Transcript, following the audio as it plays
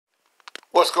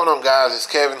What's going on, guys? It's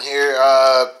Kevin here.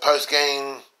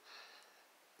 Post-game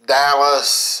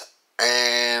Dallas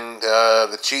and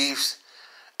the Chiefs,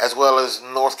 as well as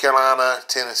North Carolina,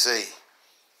 Tennessee.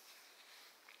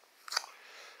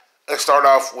 Let's start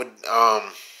off with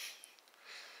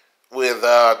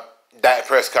Dak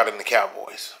Prescott and the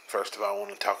Cowboys. First of all, I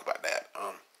want to talk about that.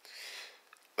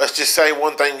 Let's just say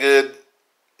one thing good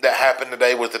that happened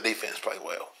today was the defense played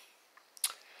well.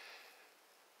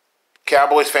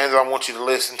 Cowboys fans, I want you to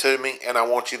listen to me, and I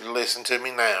want you to listen to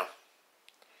me now.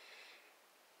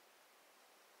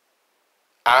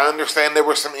 I understand there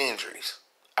were some injuries.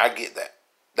 I get that.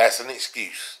 That's an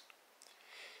excuse.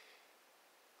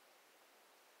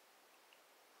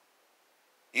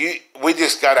 We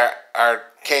just got our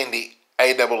candy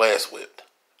ASS whipped.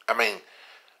 I mean,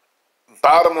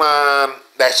 bottom line,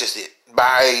 that's just it.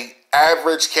 By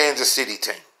average Kansas City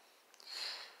team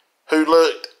who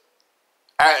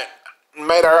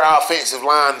made our offensive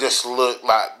line just look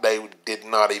like they did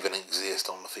not even exist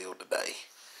on the field today.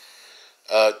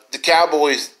 The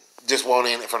Cowboys just won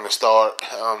in it from the start,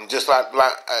 just like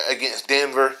against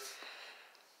Denver.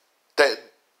 That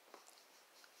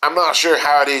I'm not sure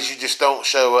how it is you just don't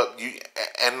show up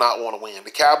and not want to win.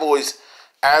 The Cowboys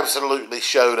absolutely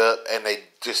showed up, and they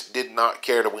just did not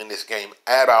care to win this game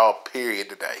at all, period,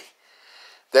 today.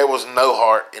 There was no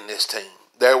heart in this team.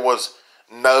 There was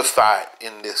no fight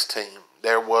in this team.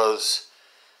 There was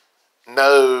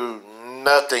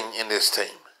nothing in this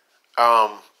team.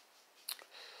 Mahomes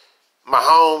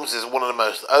is one of the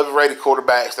most overrated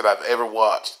quarterbacks that I've ever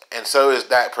watched, and so is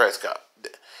Dak Prescott.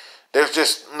 There's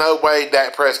just no way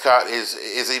Dak Prescott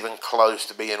is even close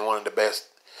to being one of the best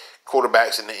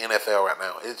quarterbacks in the NFL right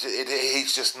now.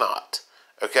 He's just not.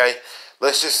 Okay?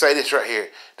 Let's just say this right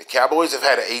here. The Cowboys have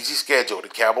had an easy schedule. The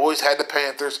Cowboys had the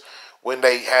Panthers when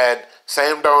they had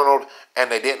Sam Darnold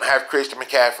and they didn't have Christian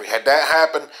McCaffrey. Had that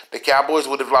happened, the Cowboys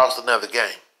would have lost another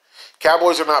game.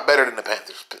 Cowboys are not better than the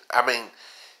Panthers. I mean,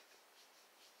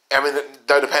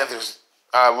 though the Panthers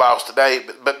lost today,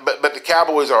 but the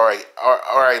Cowboys are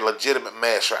a legitimate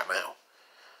mess right now.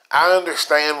 I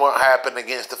understand what happened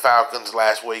against the Falcons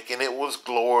last week, and it was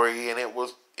glory, and it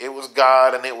was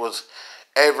God, and it was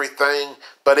everything,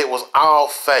 but it was all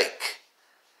fake.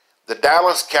 The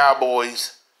Dallas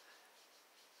Cowboys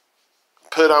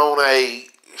put on a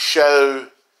show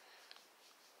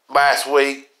last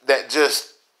week that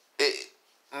just it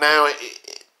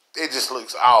just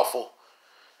looks awful.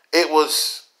 It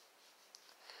was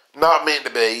not meant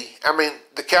to be. I mean,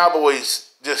 the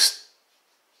Cowboys just,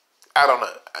 I don't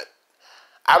know.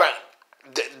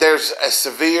 There's a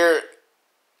severe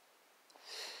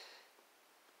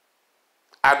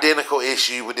identical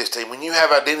issue with this team. When you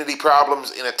have identity problems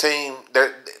in a team,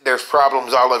 there's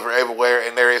problems all over everywhere,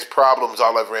 and there is problems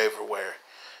all over everywhere.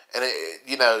 And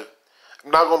I'm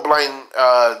not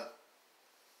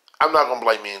gonna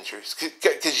blame injuries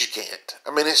because you can't.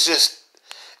 I mean, it's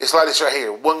like this right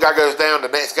here. One guy goes down, the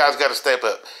next guy's got to step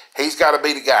up. He's got to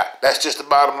be the guy. That's just the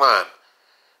bottom line.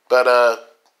 But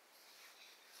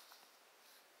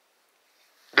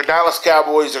the Dallas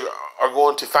Cowboys are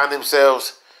going to find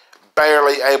themselves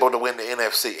barely able to win the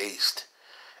NFC East.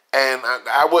 And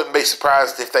I wouldn't be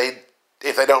surprised if they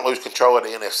don't lose control of the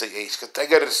NFC East, because they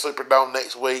go to the Superdome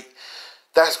next week.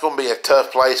 That's going to be a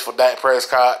tough place for Dak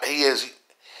Prescott.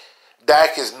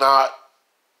 Dak is not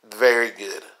very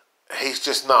good. He's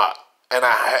just not. And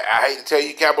I hate to tell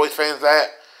you Cowboys fans that.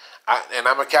 And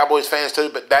I'm a Cowboys fan too,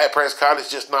 but Dak Prescott is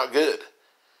just not good.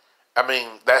 I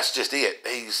mean, that's just it.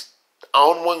 He's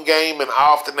on one game and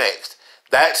off the next.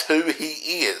 That's who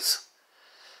he is.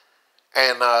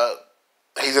 And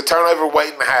he's a turnover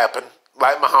waiting to happen,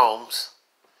 like Mahomes.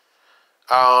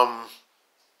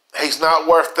 He's not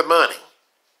worth the money.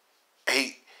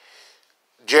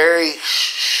 Jerry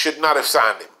should not have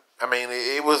signed him. I mean,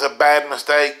 it was a bad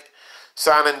mistake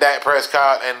signing Dak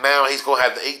Prescott, and now he's going to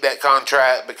have to eat that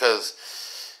contract because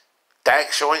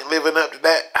Dak sure ain't living up to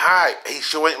that hype. He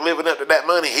sure ain't living up to that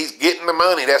money. He's getting the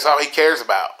money. That's all he cares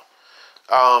about.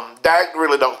 Dak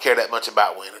really don't care that much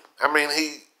about winning. I mean,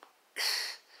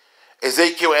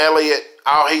 Ezekiel Elliott,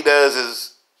 all he does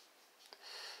is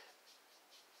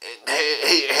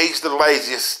he's the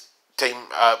laziest team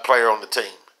player on the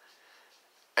team.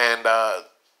 And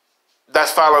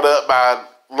that's followed up by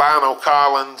Lionel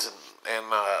Collins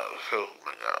and oh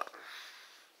my God.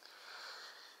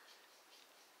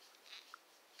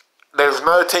 There's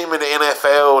no team in the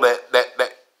NFL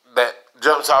that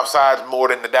jumps off sides more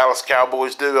than the Dallas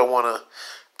Cowboys do. I want to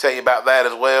tell you about that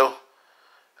as well.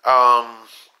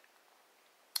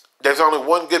 There's only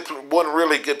one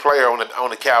really good player on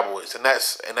the Cowboys, and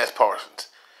that's Parsons.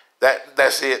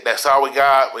 That's it. That's all we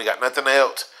got. We got nothing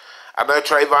else. I know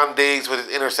Trayvon Diggs with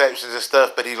his interceptions and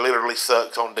stuff, but he literally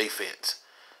sucks on defense.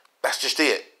 That's just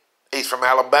it. He's from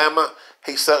Alabama.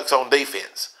 He sucks on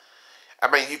defense. I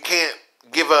mean, you can't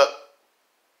give up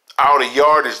all the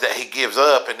yardage that he gives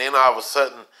up and then all of a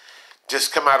sudden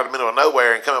just come out of the middle of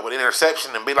nowhere and come up with an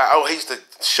interception and be like, oh, he's the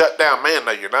shutdown man.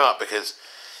 No, you're not, because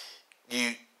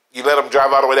you let them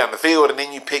drive all the way down the field and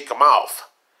then you pick them off.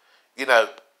 You know,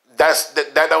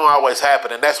 that don't always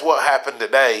happen, and that's what happened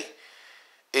today.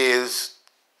 Is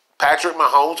Patrick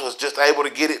Mahomes was just able to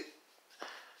get it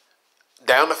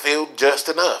down the field just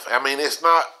enough. I mean, it's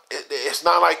not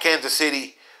like Kansas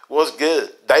City was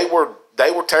good. They were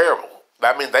terrible.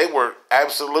 I mean, they were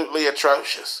absolutely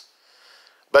atrocious.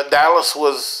 But Dallas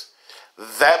was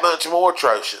that much more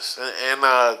atrocious. And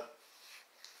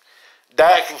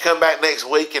Dak can come back next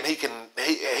week and he can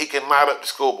light up the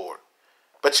scoreboard.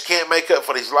 But you can't make up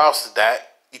for these losses, Dak.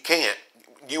 You can't.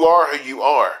 You are who you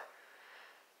are.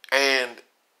 And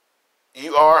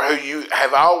you are who you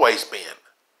have always been.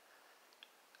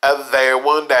 There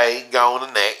one day, gone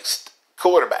the next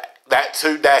quarterback. That's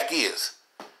who Dak is.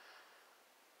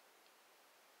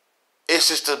 It's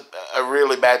just a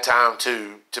really bad time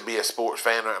to be a sports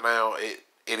fan right now.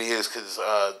 It is, because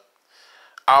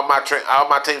all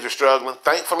my teams are struggling.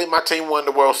 Thankfully, my team won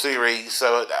the World Series,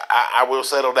 so I will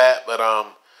settle that. But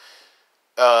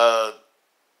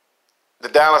the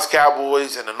Dallas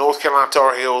Cowboys and the North Carolina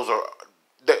Tar Heels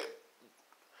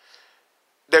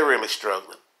they're really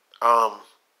struggling.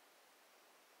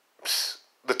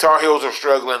 The Tar Heels are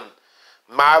struggling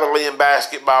mightily in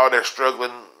basketball. They're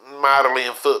struggling mightily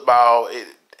in football.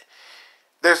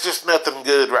 There's just nothing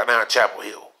good right now at Chapel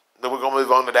Hill. Then we're going to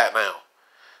move on to that now.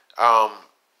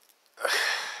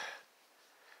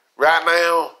 Right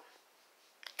now,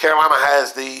 Carolina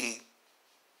has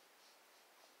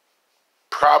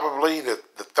probably the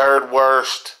third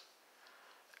worst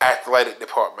athletic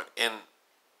department in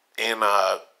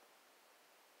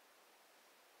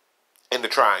the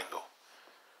triangle.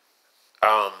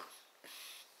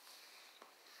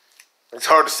 It's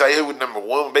hard to say who would number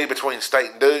one be between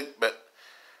State and Duke, but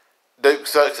Duke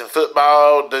sucks in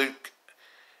football. Duke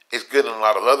is good in a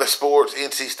lot of other sports.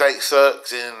 NC State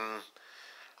sucks in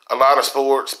a lot of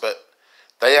sports, but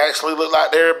they actually look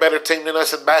like they're a better team than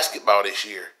us in basketball this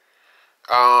year.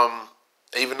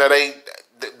 Even though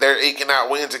they're eking out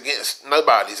wins against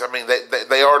nobodies. I mean,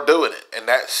 they are doing it, and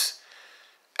that's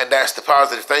the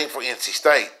positive thing for NC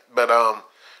State. But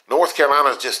North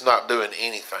Carolina's just not doing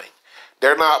anything.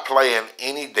 They're not playing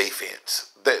any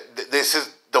defense. This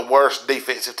is the worst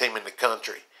defensive team in the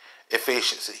country.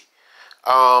 Efficiency.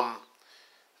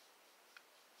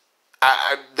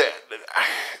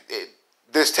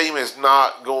 This team is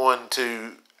not going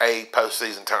to a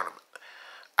postseason tournament.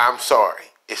 I'm sorry.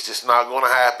 It's just not going to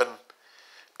happen.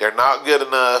 They're not good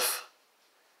enough.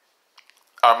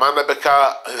 Armando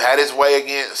Bacot, who had his way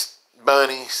against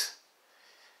Bunnies,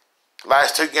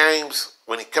 last two games,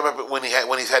 when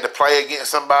he's had to play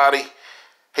against somebody,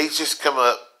 he's just come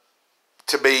up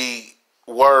to be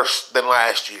worse than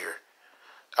last year.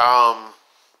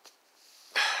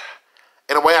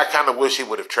 In a way, I kind of wish he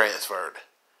would have transferred.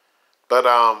 But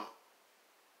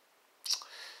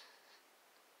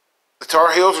the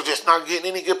Tar Heels are just not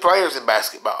getting any good players in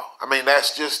basketball. I mean,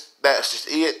 that's just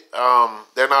it.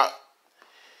 They're not.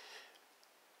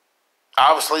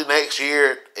 Obviously, next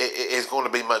year it is going to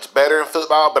be much better in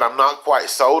football, but I'm not quite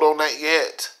sold on that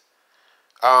yet.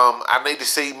 I need to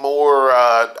see more.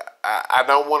 I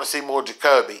don't want to see more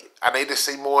Jacoby. I need to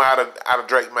see more out of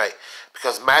Drake May,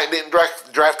 because Mac didn't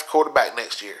draft a quarterback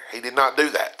next year. He did not do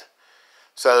that.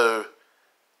 So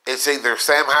it's either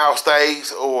Sam Howell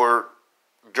stays or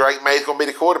Drake May's going to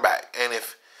be the quarterback. And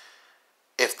if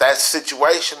that's the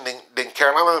situation, then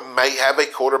Carolina may have a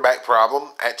quarterback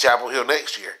problem at Chapel Hill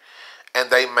next year. And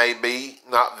they may be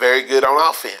not very good on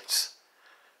offense.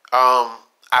 I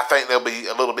think they'll be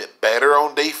a little bit better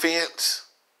on defense.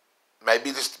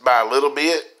 Maybe just by a little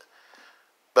bit.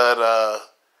 But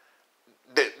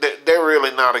they're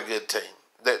really not a good team.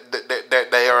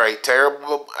 They are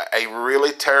a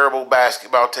really terrible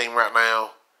basketball team right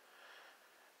now.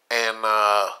 And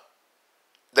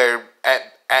they're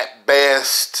at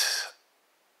best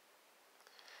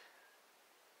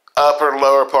upper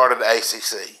lower part of the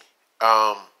ACC.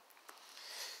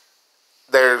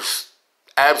 There's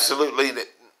absolutely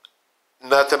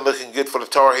nothing looking good for the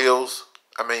Tar Heels.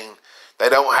 I mean, they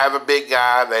don't have a big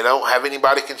guy. They don't have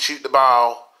anybody can shoot the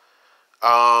ball.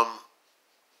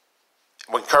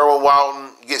 When Kerwin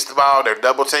Walton gets the ball, they're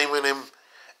double teaming him,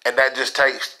 and that just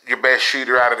takes your best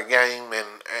shooter out of the game.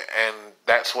 And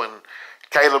that's when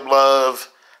Caleb Love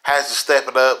has to step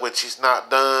it up, which he's not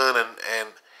done, and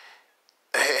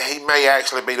he may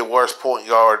actually be the worst point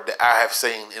guard that I have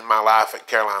seen in my life at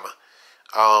Carolina.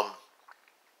 Um,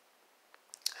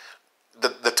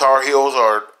 the Tar Heels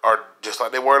are just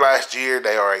like they were last year.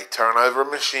 They are a turnover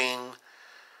machine.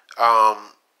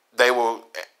 They will,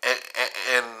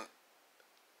 and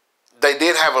they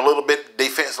did have a little bit of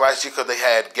defense last year because they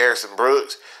had Garrison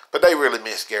Brooks, but they really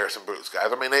missed Garrison Brooks,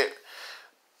 guys. I mean,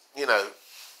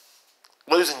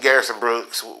 losing Garrison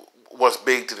Brooks was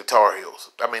big to the Tar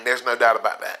Heels. I mean, there's no doubt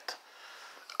about that.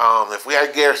 If we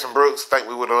had Garrison Brooks, I think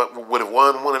we would have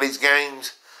won one of these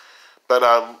games. But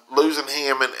losing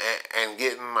him and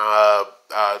getting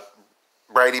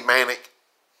Brady Manick,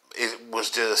 it was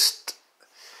just,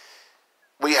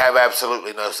 we have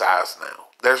absolutely no size now.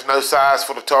 There's no size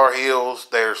for the Tar Heels.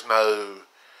 There's no,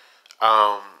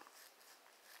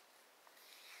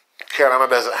 Carolina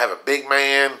doesn't have a big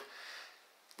man.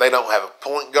 They don't have a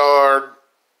point guard.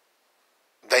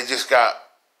 They just got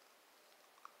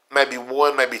maybe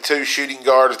one, maybe two shooting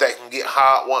guards that can get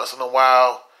hot once in a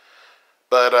while.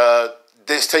 But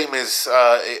this team is,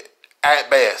 at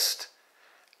best,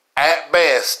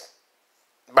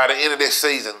 by the end of this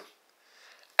season,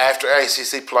 after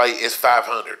ACC play, is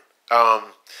 500.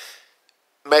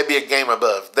 Maybe a game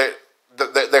above.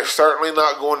 They're certainly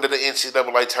not going to the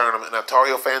NCAA tournament. Now, Tar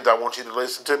Heel fans, I want you to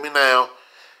listen to me now.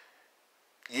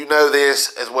 You know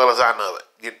this as well as I know it.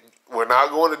 We're not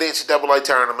going to the NCAA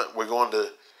tournament. We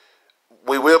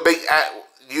will beat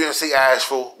UNC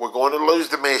Asheville. We're going to lose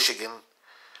to Michigan.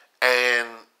 And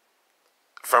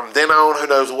from then on, who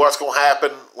knows what's going to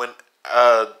happen when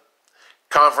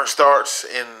conference starts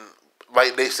in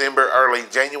late December, early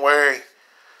January.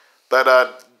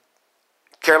 But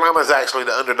Carolina is actually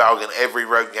the underdog in every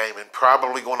road game and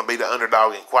probably going to be the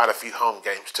underdog in quite a few home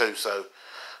games too. So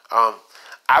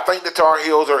I think the Tar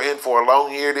Heels are in for a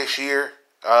long year this year.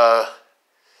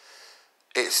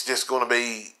 It's just going to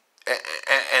be,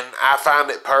 and I find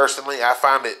it personally,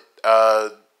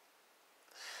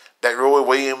 that Roy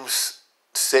Williams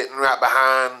sitting right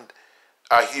behind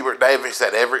Hubert Davis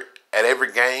at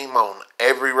every game, on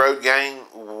every road game.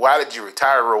 Why did you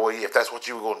retire, Roy, if that's what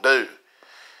you were going to do?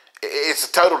 It's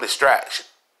a total distraction,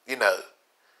 in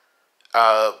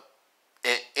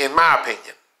my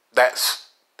opinion.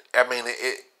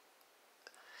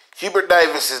 Hubert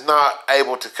Davis is not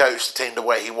able to coach the team the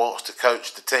way he wants to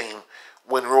coach the team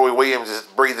when Roy Williams is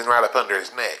breathing right up under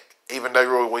his neck. Even though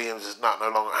Roy Williams is no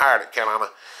longer hired at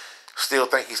Carolina, still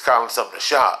think he's calling some of the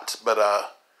shots. But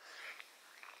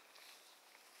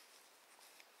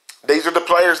these are the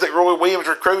players that Roy Williams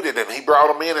recruited, and he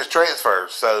brought them in as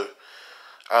transfers. So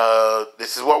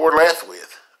this is what we're left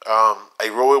with,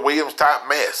 a Roy Williams type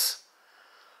mess.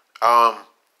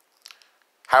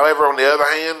 However, on the other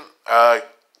hand,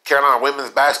 Carolina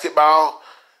women's basketball,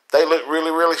 they look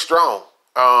really, really strong.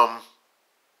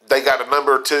 They got the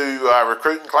number 2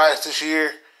 recruiting class this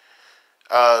year.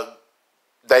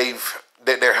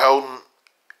 They're holding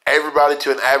everybody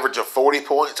to an average of 40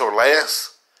 points or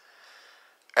less,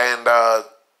 and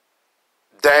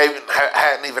they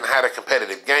hadn't even had a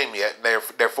competitive game yet. They're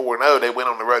 4-0. They went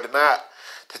on the road tonight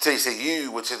to TCU,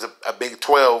 which is a Big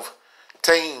 12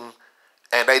 team,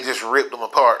 and they just ripped them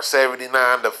apart,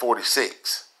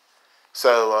 79-46.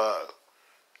 So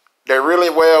they're really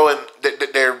well, and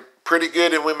they're pretty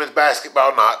good in women's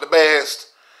basketball. Not the best,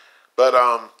 but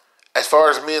as far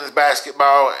as men's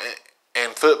basketball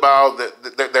and football,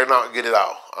 they're not good at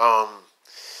all.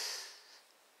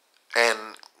 And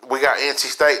we got NC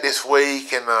State this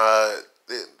week, and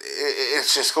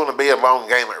it's just going to be a long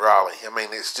game at Raleigh. I mean,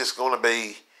 it's just going to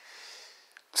be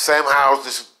Sam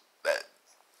Howell's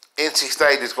NC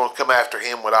State is going to come after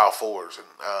him with all fours, and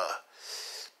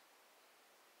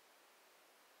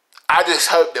I just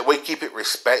hope that we keep it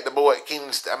respectable at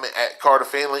at Carter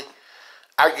Finley.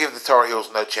 I give the Tar Heels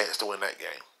no chance to win that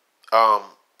game.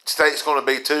 State's going to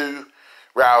be too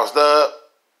roused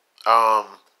up.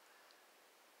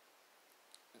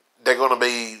 They're going to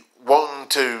be wanting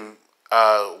to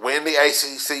win the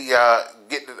ACC,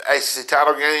 get the ACC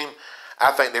title game.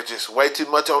 I think there's just way too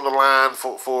much on the line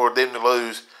for them to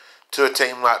lose to a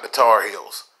team like the Tar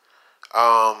Heels.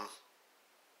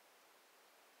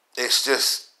 It's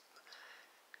just,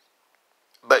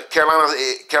 but Carolina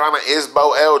is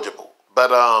bowl eligible,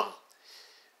 but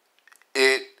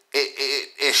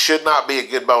it should not be a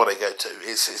good bowl they go to.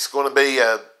 It's going to be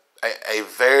a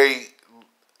very,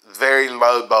 very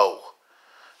low bowl.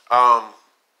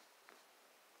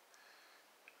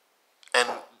 And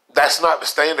that's not the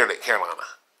standard at Carolina.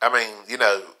 I mean,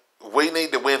 we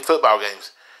need to win football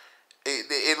games.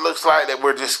 it looks like that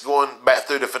we're just going back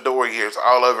through the Fedora years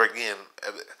all over again.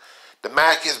 The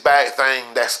Mac is back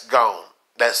thing, that's gone.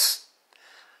 That's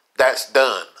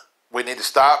done. We need to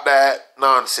stop that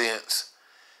nonsense.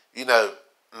 You know,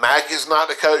 Mac is not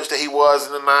the coach that he was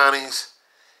in the 90s.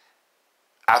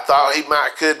 I thought he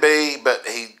could be, but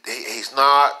he's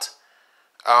not.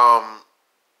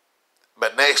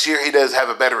 But next year he does have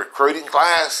a better recruiting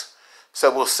class,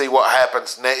 so we'll see what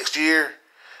happens next year.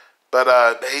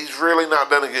 But he's really not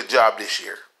done a good job this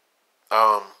year.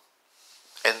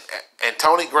 And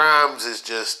Tony Grimes is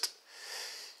just,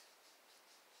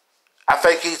 I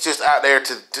think he's just out there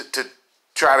to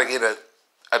try to get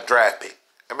a draft pick.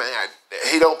 I mean,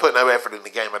 he don't put no effort in the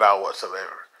game at all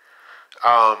whatsoever.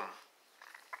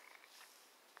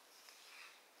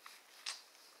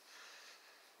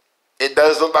 It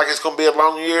does look like it's going to be a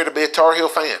long year to be a Tar Heel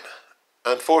fan,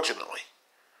 unfortunately.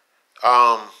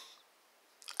 I'm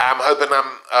hoping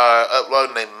I'm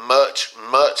uploading a much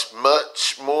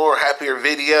more happier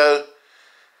video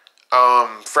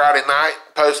Friday night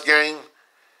post game,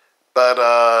 but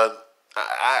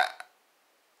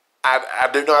I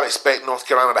do not expect North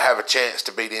Carolina to have a chance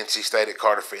to beat NC State at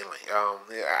Carter Finley.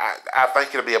 I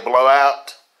think it'll be a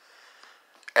blowout,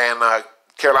 and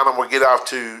Carolina will get off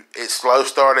to its slow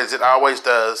start as it always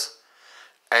does,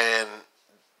 and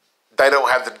they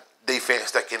don't have the defense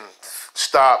that can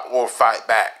stop or fight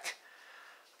back.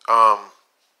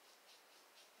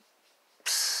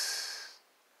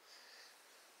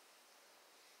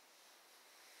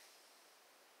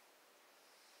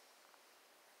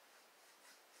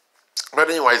 But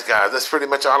anyways, guys, that's pretty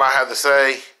much all I have to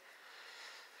say.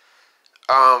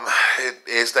 It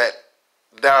is that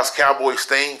Dallas Cowboys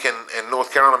stink, and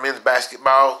North Carolina men's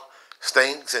basketball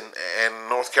stinks, and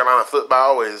North Carolina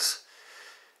football is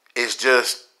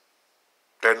just,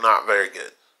 they're not very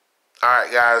good. All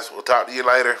right, guys, we'll talk to you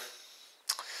later.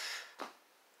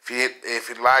 If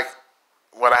you like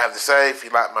what I have to say, if you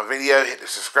like my video, hit the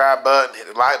subscribe button, hit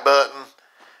the like button,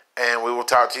 and we will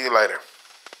talk to you later.